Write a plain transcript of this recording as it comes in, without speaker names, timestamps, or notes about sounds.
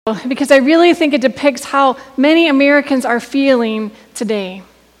because I really think it depicts how many Americans are feeling today.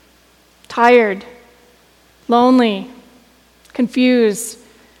 Tired, lonely, confused,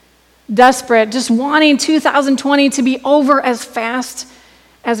 desperate, just wanting 2020 to be over as fast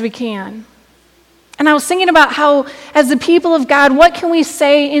as we can. And I was thinking about how, as the people of God, what can we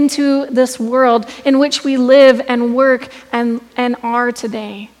say into this world in which we live and work and are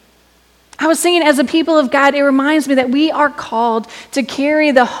today? I was thinking, as a people of God, it reminds me that we are called to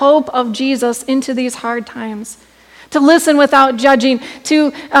carry the hope of Jesus into these hard times, to listen without judging, to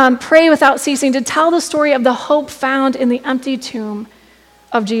pray without ceasing, to tell the story of the hope found in the empty tomb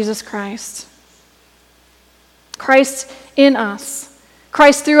of Jesus Christ. Christ in us,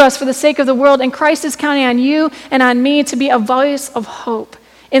 Christ through us for the sake of the world, and Christ is counting on you and on me to be a voice of hope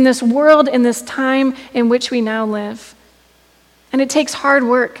in this world, in this time in which we now live. And it takes hard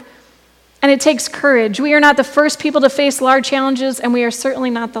work. And it takes courage. We are not the first people to face large challenges, and we are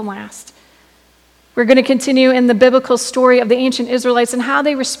certainly not the last. We're going to continue in the biblical story of the ancient Israelites and how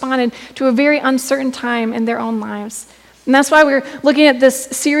they responded to a very uncertain time in their own lives. And that's why we're looking at this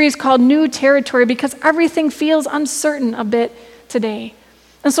series called New Territory, because everything feels uncertain a bit today.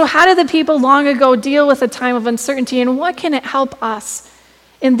 And so how did the people long ago deal with a time of uncertainty, and what can it help us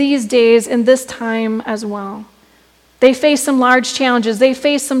in these days, in this time as well? They face some large challenges. They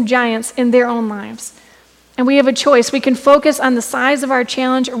face some giants in their own lives. And we have a choice. We can focus on the size of our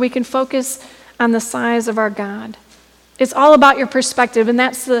challenge, or we can focus on the size of our God. It's all about your perspective, and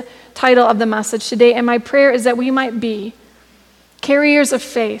that's the title of the message today. And my prayer is that we might be carriers of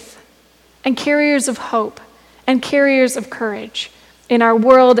faith and carriers of hope and carriers of courage in our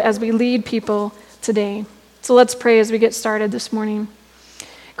world as we lead people today. So let's pray as we get started this morning.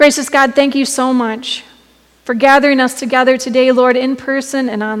 Gracious God, thank you so much for gathering us together today, Lord, in person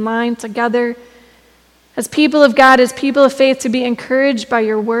and online together, as people of God, as people of faith, to be encouraged by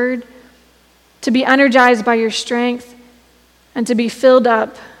your word, to be energized by your strength, and to be filled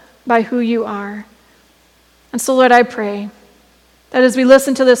up by who you are. And so, Lord, I pray that as we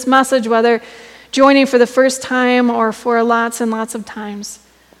listen to this message, whether joining for the first time or for lots and lots of times,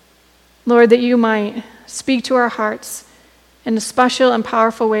 Lord, that you might speak to our hearts in a special and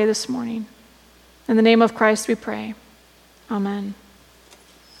powerful way this morning. In the name of Christ we pray. Amen.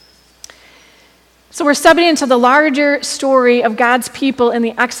 So we're stepping into the larger story of God's people in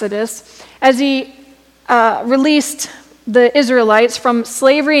the Exodus as he released the Israelites from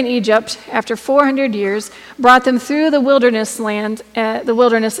slavery in Egypt after 400 years, brought them through the wilderness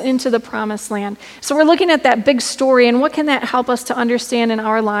into the promised land. So we're looking at that big story, and what can that help us to understand in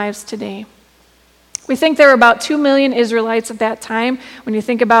our lives today? We think there were about 2 million Israelites at that time when you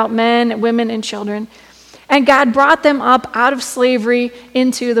think about men, women, and children. And God brought them up out of slavery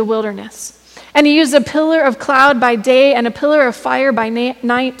into the wilderness. And he used a pillar of cloud by day and a pillar of fire by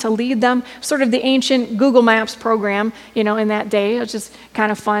night to lead them, sort of the ancient Google Maps program, in that day. It was just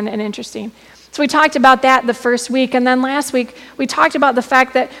kind of fun and interesting. So we talked about that the first week. And then last week, we talked about the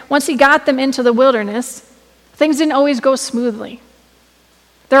fact that once he got them into the wilderness, things didn't always go smoothly.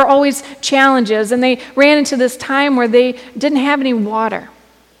 There are always challenges, and they ran into this time where they didn't have any water.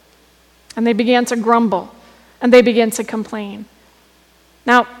 And they began to grumble, and they began to complain.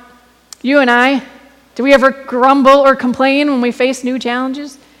 Now, you and I, do we ever grumble or complain when we face new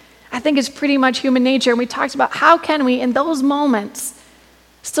challenges? I think it's pretty much human nature, and we talked about how can we, in those moments,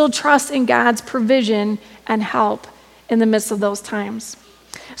 still trust in God's provision and help in the midst of those times.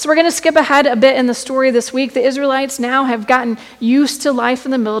 So we're going to skip ahead a bit in the story this week. The Israelites now have gotten used to life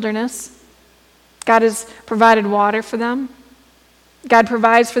in the wilderness. God has provided water for them. God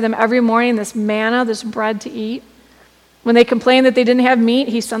provides for them every morning this manna, this bread to eat. When they complained that they didn't have meat,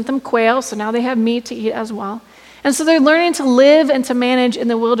 he sent them quail, so now they have meat to eat as well. And so they're learning to live and to manage in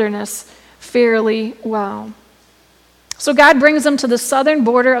the wilderness fairly well. So God brings them to the southern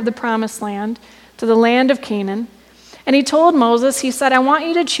border of the promised land, to the land of Canaan. And he told Moses, he said, I want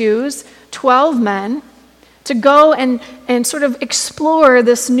you to choose 12 men to go and sort of explore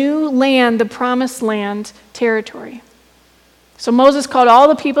this new land, the promised land territory. So Moses called all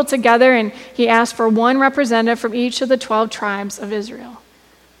the people together, and he asked for one representative from each of the 12 tribes of Israel.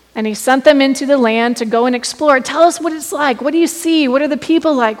 And he sent them into the land to go and explore. Tell us what it's like. What do you see? What are the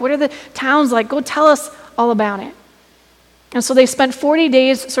people like? What are the towns like? Go tell us all about it. And so they spent 40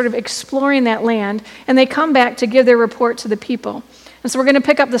 days sort of exploring that land, and they come back to give their report to the people. And so we're going to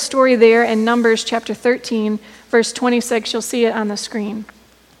pick up the story there in Numbers chapter 13, verse 26. You'll see it on the screen.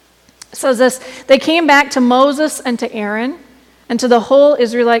 It says this, they came back to Moses and to Aaron and to the whole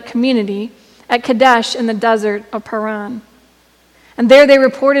Israelite community at Kadesh in the desert of Paran. And there they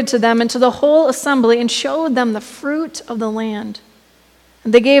reported to them and to the whole assembly and showed them the fruit of the land.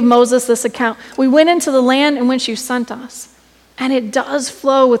 And they gave Moses this account. We went into the land in which you sent us, and it does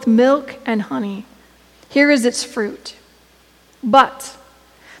flow with milk and honey. Here is its fruit. But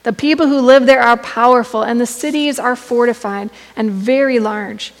the people who live there are powerful, and the cities are fortified and very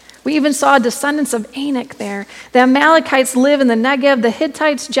large. We even saw descendants of Anak there. The Amalekites live in the Negev, the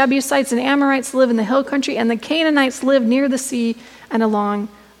Hittites, Jebusites, and Amorites live in the hill country, and the Canaanites live near the sea and along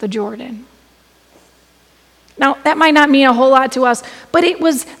the Jordan. Now, that might not mean a whole lot to us, but it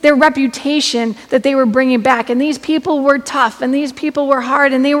was their reputation that they were bringing back. And these people were tough, and these people were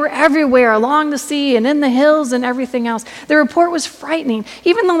hard, and they were everywhere along the sea and in the hills and everything else. The report was frightening.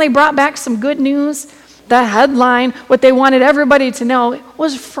 Even though they brought back some good news, the headline, what they wanted everybody to know,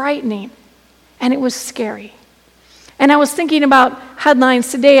 was frightening, and it was scary. And I was thinking about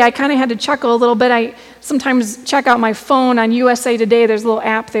headlines today. I kind of had to chuckle a little bit. I sometimes check out my phone on USA Today. There's a little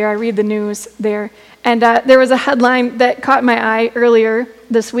app there. I read the news there. And there was a headline that caught my eye earlier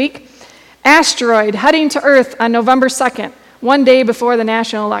this week. Asteroid heading to Earth on November 2nd, one day before the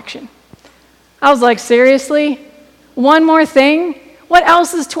national election. I was like, seriously? One more thing? What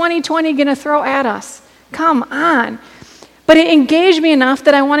else is 2020 going to throw at us? Come on. But it engaged me enough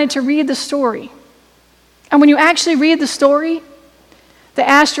that I wanted to read the story. And when you actually read the story, the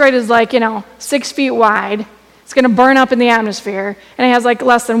asteroid is 6 feet wide. It's going to burn up in the atmosphere, and it has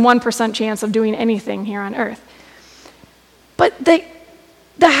less than 1% chance of doing anything here on Earth. But the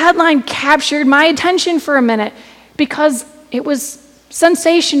headline captured my attention for a minute because it was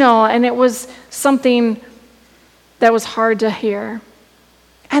sensational and it was something that was hard to hear.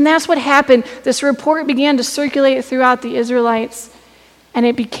 And that's what happened. This report began to circulate throughout the Israelites, and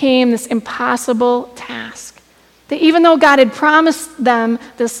it became this impossible task. That even though God had promised them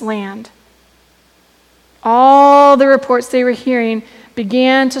this land, all the reports they were hearing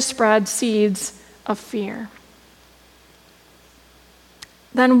began to spread seeds of fear.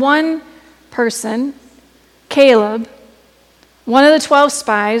 Then one person, Caleb, one of the 12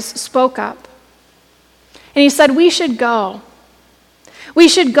 spies, spoke up. And he said, we should go. We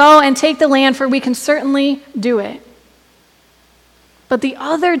should go and take the land, for we can certainly do it. But the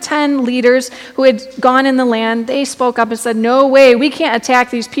other 10 leaders who had gone in the land, they spoke up and said, no way, we can't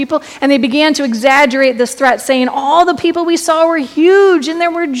attack these people. And they began to exaggerate this threat, saying all the people we saw were huge, and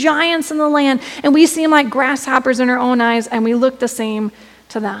there were giants in the land, and we seemed like grasshoppers in our own eyes, and we looked the same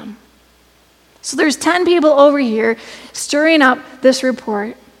to them. So there's 10 people over here stirring up this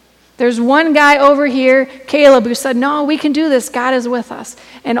report. There's one guy over here, Caleb, who said, no, we can do this. God is with us.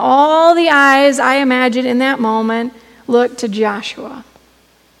 And all the eyes, I imagine, in that moment, looked to Joshua.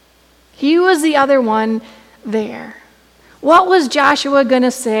 He was the other one there. What was Joshua going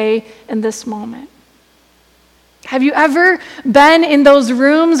to say in this moment? Have you ever been in those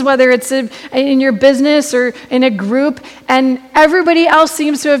rooms, whether it's in your business or in a group, and everybody else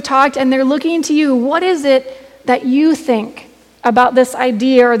seems to have talked and they're looking to you? What is it that you think about this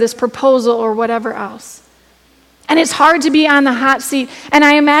idea or this proposal or whatever else? And it's hard to be on the hot seat. And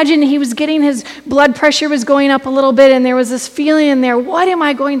I imagine he was getting, his blood pressure was going up a little bit, and there was this feeling in there, what am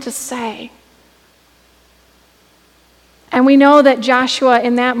I going to say? And we know that Joshua,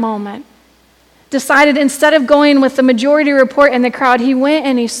 in that moment, decided instead of going with the majority report in the crowd, he went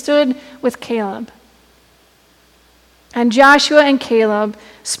and he stood with Caleb. And Joshua and Caleb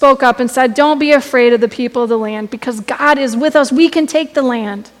spoke up and said, don't be afraid of the people of the land, because God is with us. We can take the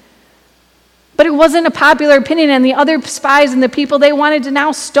land. But it wasn't a popular opinion, and the other spies and the people, they wanted to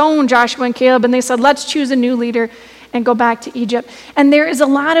now stone Joshua and Caleb, and they said, let's choose a new leader and go back to Egypt. And there is a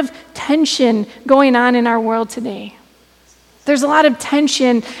lot of tension going on in our world today. There's a lot of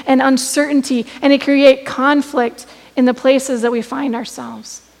tension and uncertainty, and it creates conflict in the places that we find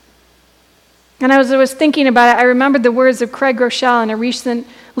ourselves. And as I was thinking about it, I remembered the words of Craig Rochelle in a recent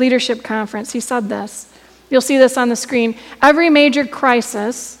leadership conference. He said this. You'll see this on the screen. Every major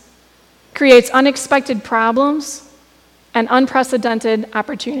crisis creates unexpected problems and unprecedented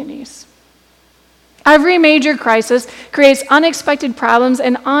opportunities. Every major crisis creates unexpected problems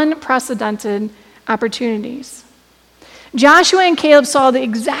and unprecedented opportunities. Joshua and Caleb saw the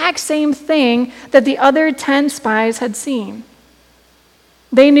exact same thing that the other 10 spies had seen.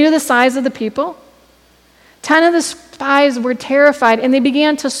 They knew the size of the people. 10 of the spies were terrified, and they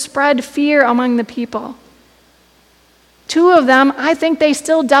began to spread fear among the people. 2 of them, I think they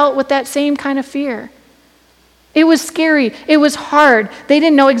still dealt with that same kind of fear. It was scary. It was hard. They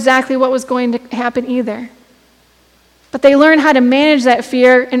didn't know exactly what was going to happen either. But they learned how to manage that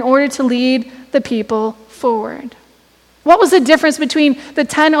fear in order to lead the people forward. What was the difference between the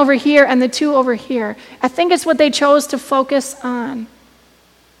 10 over here and the 2 over here? I think it's what they chose to focus on.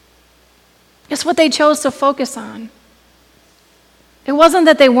 It's what they chose to focus on. It wasn't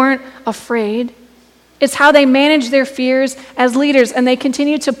that they weren't afraid. It's how they managed their fears as leaders, and they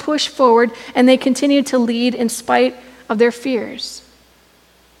continued to push forward, and they continued to lead in spite of their fears.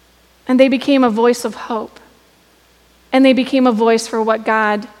 And they became a voice of hope. And they became a voice for what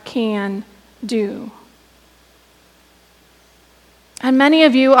God can do. And many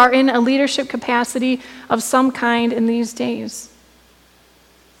of you are in a leadership capacity of some kind in these days.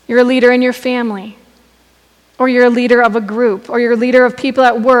 You're a leader in your family, or you're a leader of a group, or you're a leader of people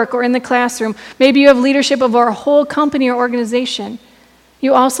at work or in the classroom. Maybe you have leadership of a whole company or organization.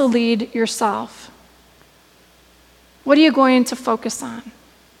 You also lead yourself. What are you going to focus on?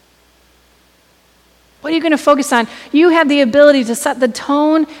 What are you going to focus on? You have the ability to set the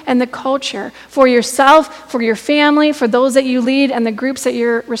tone and the culture for yourself, for your family, for those that you lead, and the groups that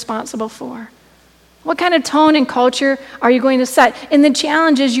you're responsible for. What kind of tone and culture are you going to set? In the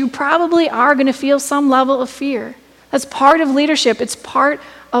challenges, you probably are going to feel some level of fear. That's part of leadership. It's part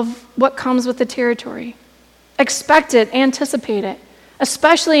of what comes with the territory. Expect it, anticipate it,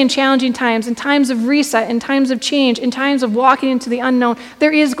 especially in challenging times, in times of reset, in times of change, in times of walking into the unknown.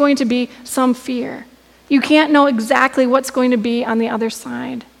 There is going to be some fear. You can't know exactly what's going to be on the other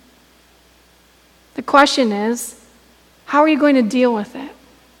side. The question is, how are you going to deal with it?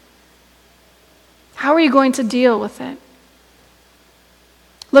 How are you going to deal with it?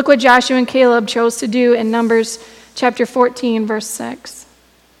 Look what Joshua and Caleb chose to do in Numbers chapter 14, verse 6.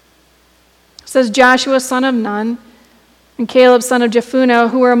 It says, Joshua, son of Nun, and Caleb, son of Jephunneh,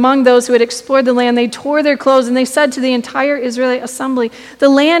 who were among those who had explored the land, they tore their clothes, and they said to the entire Israelite assembly, the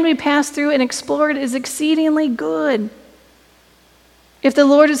land we passed through and explored is exceedingly good. If the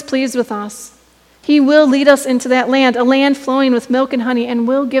Lord is pleased with us, he will lead us into that land, a land flowing with milk and honey, and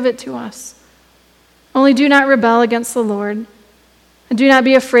will give it to us. Only do not rebel against the Lord, and do not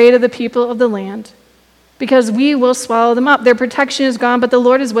be afraid of the people of the land, because we will swallow them up. Their protection is gone, but the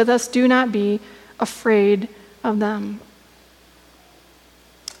Lord is with us. Do not be afraid of them.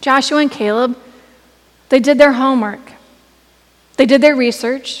 Joshua and Caleb, they did their homework. They did their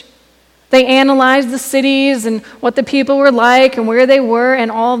research. They analyzed the cities and what the people were like and where they were and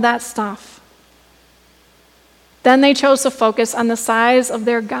all of that stuff. Then they chose to focus on the size of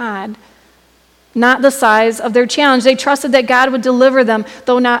their God, not the size of their challenge. They trusted that God would deliver them,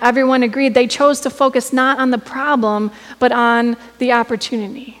 though not everyone agreed. They chose to focus not on the problem, but on the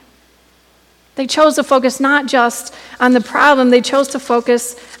opportunity. They chose to focus not just on the problem, they chose to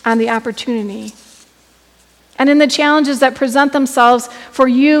focus on the opportunity. And in the challenges that present themselves for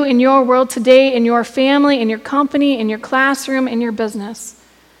you in your world today, in your family, in your company, in your classroom, in your business,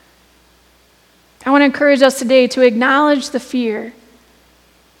 I want to encourage us today to acknowledge the fear,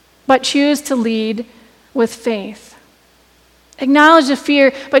 but choose to lead with faith. Acknowledge the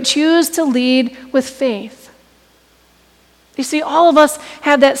fear, but choose to lead with faith. You see, all of us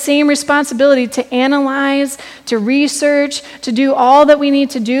have that same responsibility to analyze, to research, to do all that we need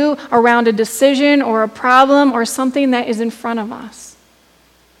to do around a decision or a problem or something that is in front of us.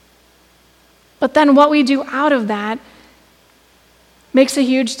 But then what we do out of that makes a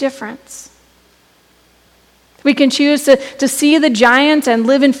huge difference. We can choose to see the giant and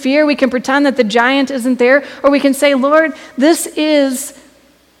live in fear. We can pretend that the giant isn't there. Or we can say, Lord, this is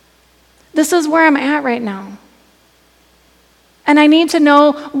where I'm at right now. And I need to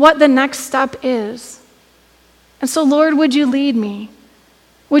know what the next step is. And so, Lord, would you lead me?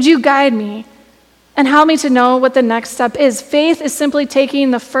 Would you guide me? And help me to know what the next step is. Faith is simply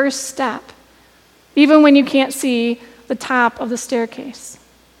taking the first step, even when you can't see the top of the staircase.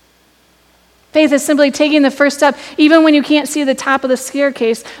 Faith is simply taking the first step, even when you can't see the top of the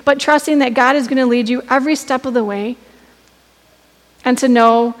staircase, but trusting that God is going to lead you every step of the way, and to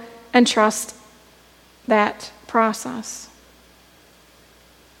know and trust that process.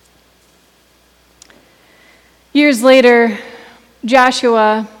 Years later,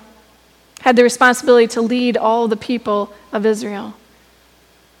 Joshua had the responsibility to lead all the people of Israel.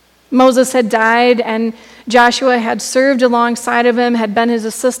 Moses had died, and Joshua had served alongside of him, had been his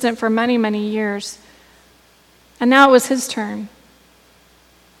assistant for many, many years. And now it was his turn.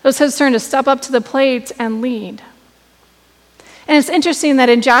 It was his turn to step up to the plate and lead. And it's interesting that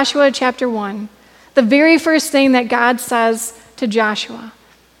in Joshua chapter 1, the very first thing that God says to Joshua,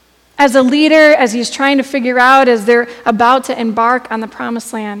 as a leader, as he's trying to figure out, as they're about to embark on the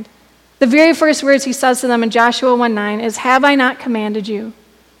promised land, the very first words he says to them in Joshua 1:9 is, "Have I not commanded you?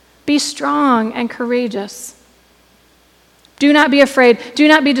 Be strong and courageous. Do not be afraid. Do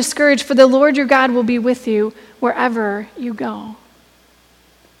not be discouraged, for the Lord your God will be with you wherever you go."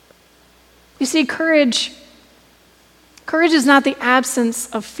 You see, courage is not the absence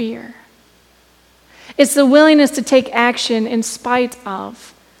of fear. It's the willingness to take action in spite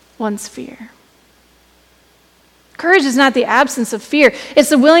of one's fear. Courage is not the absence of fear. It's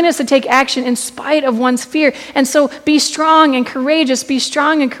the willingness to take action in spite of one's fear. And so be strong and courageous. Be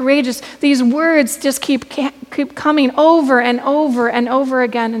strong and courageous. These words just keep coming over and over and over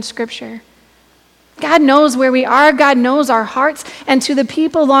again in Scripture. God knows where we are. God knows our hearts. And to the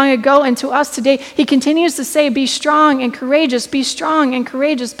people long ago and to us today, he continues to say, be strong and courageous. Be strong and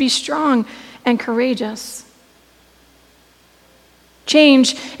courageous. Be strong and courageous.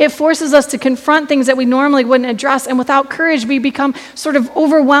 Change, it forces us to confront things that we normally wouldn't address. And without courage, we become sort of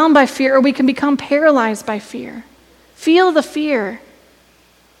overwhelmed by fear, or we can become paralyzed by fear. Feel the fear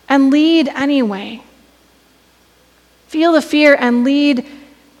and lead anyway. Feel the fear and lead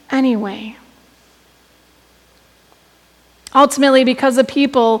anyway. Ultimately, because the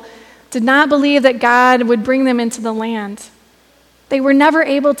people did not believe that God would bring them into the land, they were never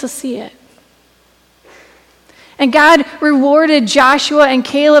able to see it. And God rewarded Joshua and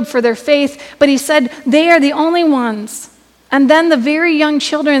Caleb for their faith, but he said they are the only ones. And then the very young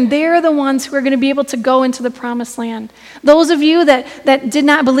children, they're the ones who are going to be able to go into the promised land. Those of you that did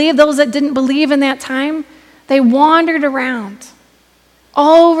not believe, those that didn't believe in that time, they wandered around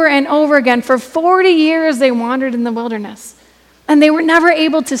over and over again. For 40 years they wandered in the wilderness. And they were never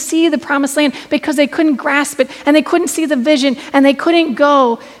able to see the promised land because they couldn't grasp it, and they couldn't see the vision, and they couldn't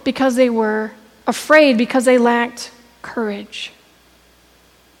go because they were afraid, because they lacked courage.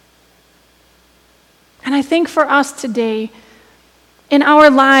 And I think for us today, in our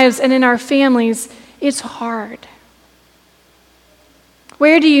lives and in our families, it's hard.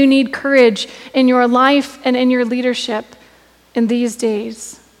 Where do you need courage in your life and in your leadership in these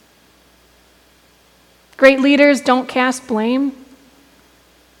days? Great leaders don't cast blame.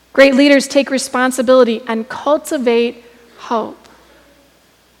 Great leaders take responsibility and cultivate hope.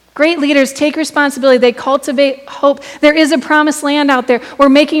 Great leaders take responsibility. They cultivate hope. There is a promised land out there. We're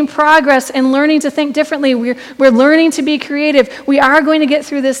making progress and learning to think differently. We're learning to be creative. We are going to get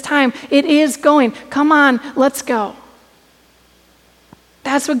through this time. It is going. Come on, let's go.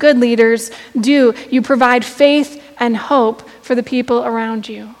 That's what good leaders do. You provide faith and hope for the people around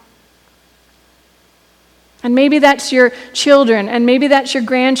you. And maybe that's your children, and maybe that's your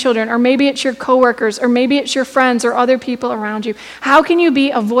grandchildren, or maybe it's your coworkers, or maybe it's your friends or other people around you. How can you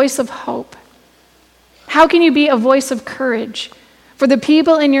be a voice of hope? How can you be a voice of courage for the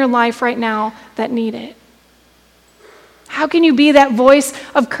people in your life right now that need it? How can you be that voice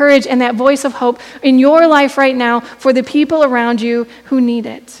of courage and that voice of hope in your life right now for the people around you who need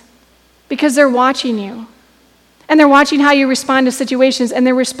it? Because they're watching you. And they're watching how you respond to situations, and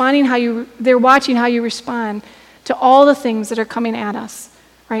they're watching how you respond to all the things that are coming at us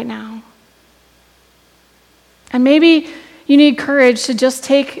right now. And maybe you need courage to just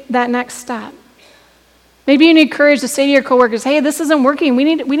take that next step. Maybe you need courage to say to your coworkers, hey, this isn't working. We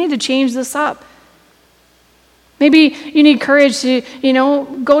need to change this up. Maybe you need courage to,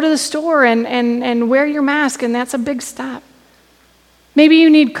 go to the store and wear your mask, and that's a big step. Maybe you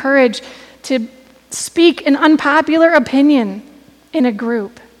need courage to speak an unpopular opinion in a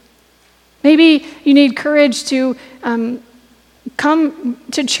group. Maybe you need courage to come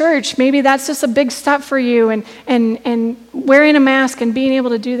to church. Maybe that's just a big step for you, and wearing a mask and being able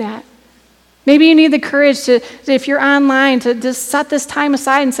to do that. Maybe you need the courage to, if you're online, to just set this time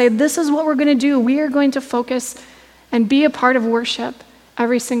aside and say, this is what we're going to do. We are going to focus and be a part of worship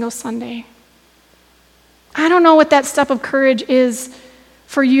every single Sunday. I don't know what that step of courage is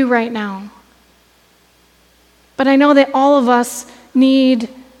for you right now. But I know that all of us need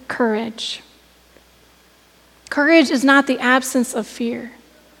courage. Courage is not the absence of fear.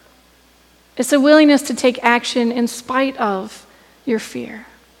 It's a willingness to take action in spite of your fear.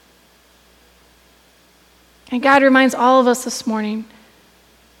 And God reminds all of us this morning,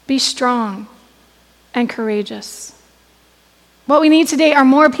 be strong and courageous. What we need today are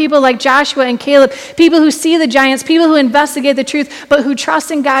more people like Joshua and Caleb, people who see the giants, people who investigate the truth, but who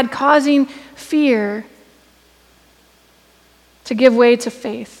trust in God, causing fear to give way to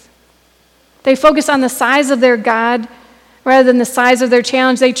faith. They focus on the size of their God rather than the size of their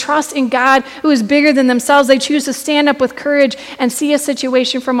challenge. They trust in God who is bigger than themselves. They choose to stand up with courage and see a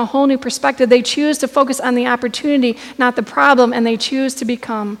situation from a whole new perspective. They choose to focus on the opportunity, not the problem, and they choose to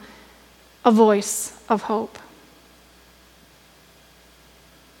become a voice of hope.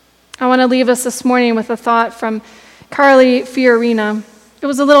 I want to leave us this morning with a thought from Carly Fiorina. It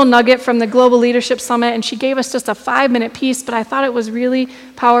was a little nugget from the Global Leadership Summit, and she gave us just a 5-minute piece, but I thought it was really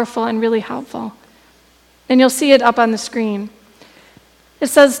powerful and really helpful. And you'll see it up on the screen. It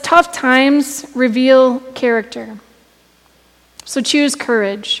says, tough times reveal character. So choose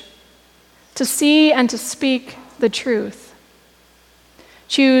courage. to see and to speak the truth.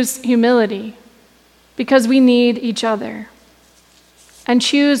 Choose humility, because we need each other. And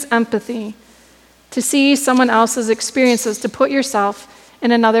choose empathy, to see someone else's experiences, to put yourself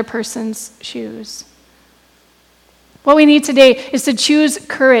in another person's shoes. What we need today is to choose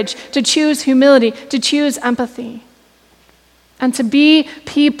courage, to choose humility, to choose empathy, and to be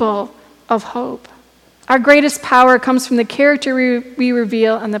people of hope. Our greatest power comes from the character we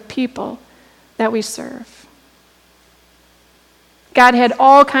reveal and the people that we serve. God had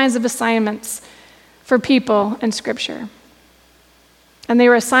all kinds of assignments for people in Scripture. And they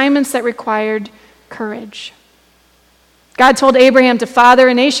were assignments that required courage. God told Abraham to father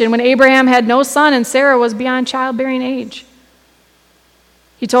a nation when Abraham had no son and Sarah was beyond childbearing age.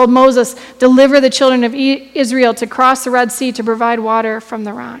 He told Moses, deliver the children of Israel to cross the Red Sea to provide water from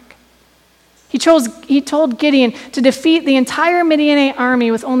the rock. He told Gideon to defeat the entire Midianite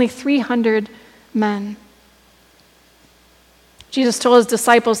army with only 300 men. Jesus told his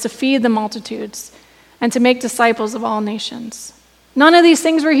disciples to feed the multitudes and to make disciples of all nations. None of these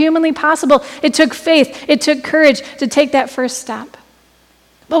things were humanly possible. It took faith, it took courage to take that first step.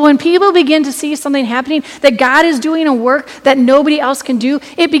 But when people begin to see something happening, that God is doing a work that nobody else can do,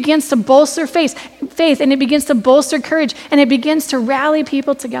 it begins to bolster faith, and it begins to bolster courage, and it begins to rally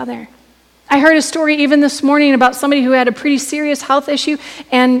people together. I heard a story even this morning about somebody who had a pretty serious health issue,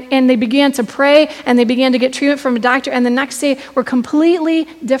 and they began to pray, and they began to get treatment from a doctor, and the next day were completely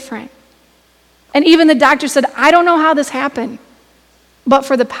different. And even the doctor said, I don't know how this happened, but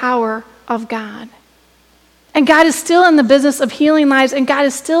for the power of God. And God is still in the business of healing lives, and God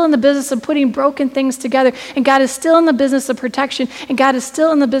is still in the business of putting broken things together, and God is still in the business of protection, and God is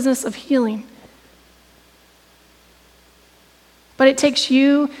still in the business of healing. But it takes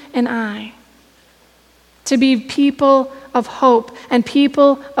you and I to be people of hope and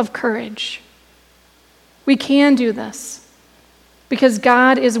people of courage. We can do this because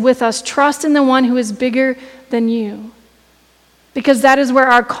God is with us. Trust in the one who is bigger than you, because that is where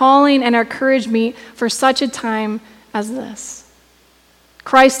our calling and our courage meet for such a time as this.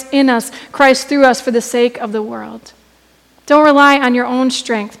 Christ in us, Christ through us for the sake of the world. Don't rely on your own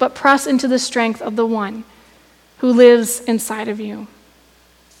strength, but press into the strength of the one who lives inside of you.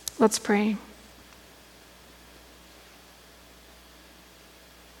 Let's pray.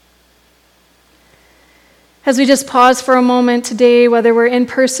 As we just pause for a moment today, whether we're in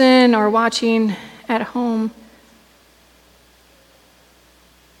person or watching at home,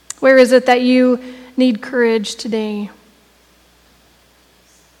 where is it that you need courage today?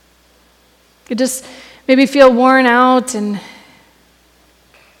 You just maybe feel worn out and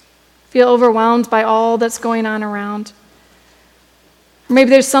feel overwhelmed by all that's going on around. Or maybe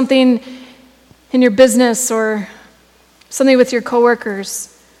there's something in your business or something with your coworkers,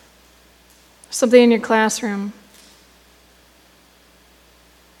 something in your classroom.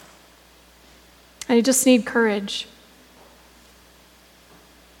 And you just need courage.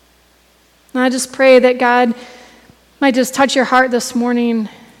 And I just pray that God might just touch your heart this morning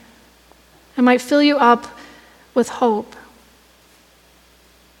and might fill you up with hope,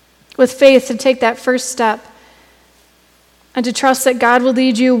 with faith to take that first step and to trust that God will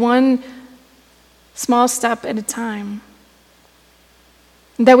lead you one small step at a time.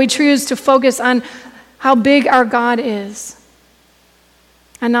 And that we choose to focus on how big our God is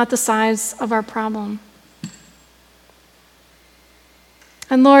and not the size of our problem.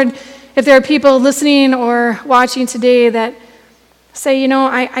 And Lord, if there are people listening or watching today that say,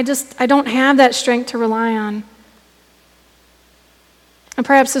 I don't have that strength to rely on. And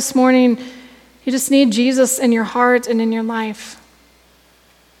perhaps this morning, you just need Jesus in your heart and in your life.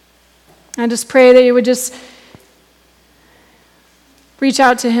 I just pray that you would just reach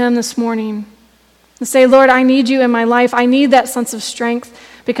out to him this morning and say, Lord, I need you in my life. I need that sense of strength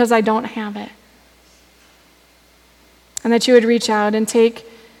because I don't have it. And that you would reach out and take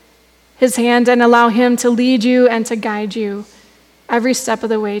his hand and allow him to lead you and to guide you every step of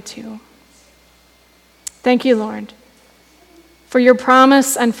the way too. Thank you, Lord, for your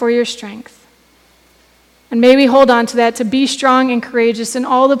promise and for your strength. And may we hold on to that to be strong and courageous in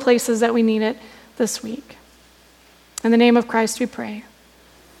all the places that we need it this week. In the name of Christ we pray.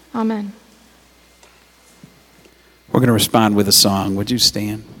 Amen. We're going to respond with a song. Would you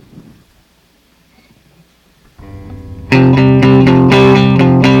stand?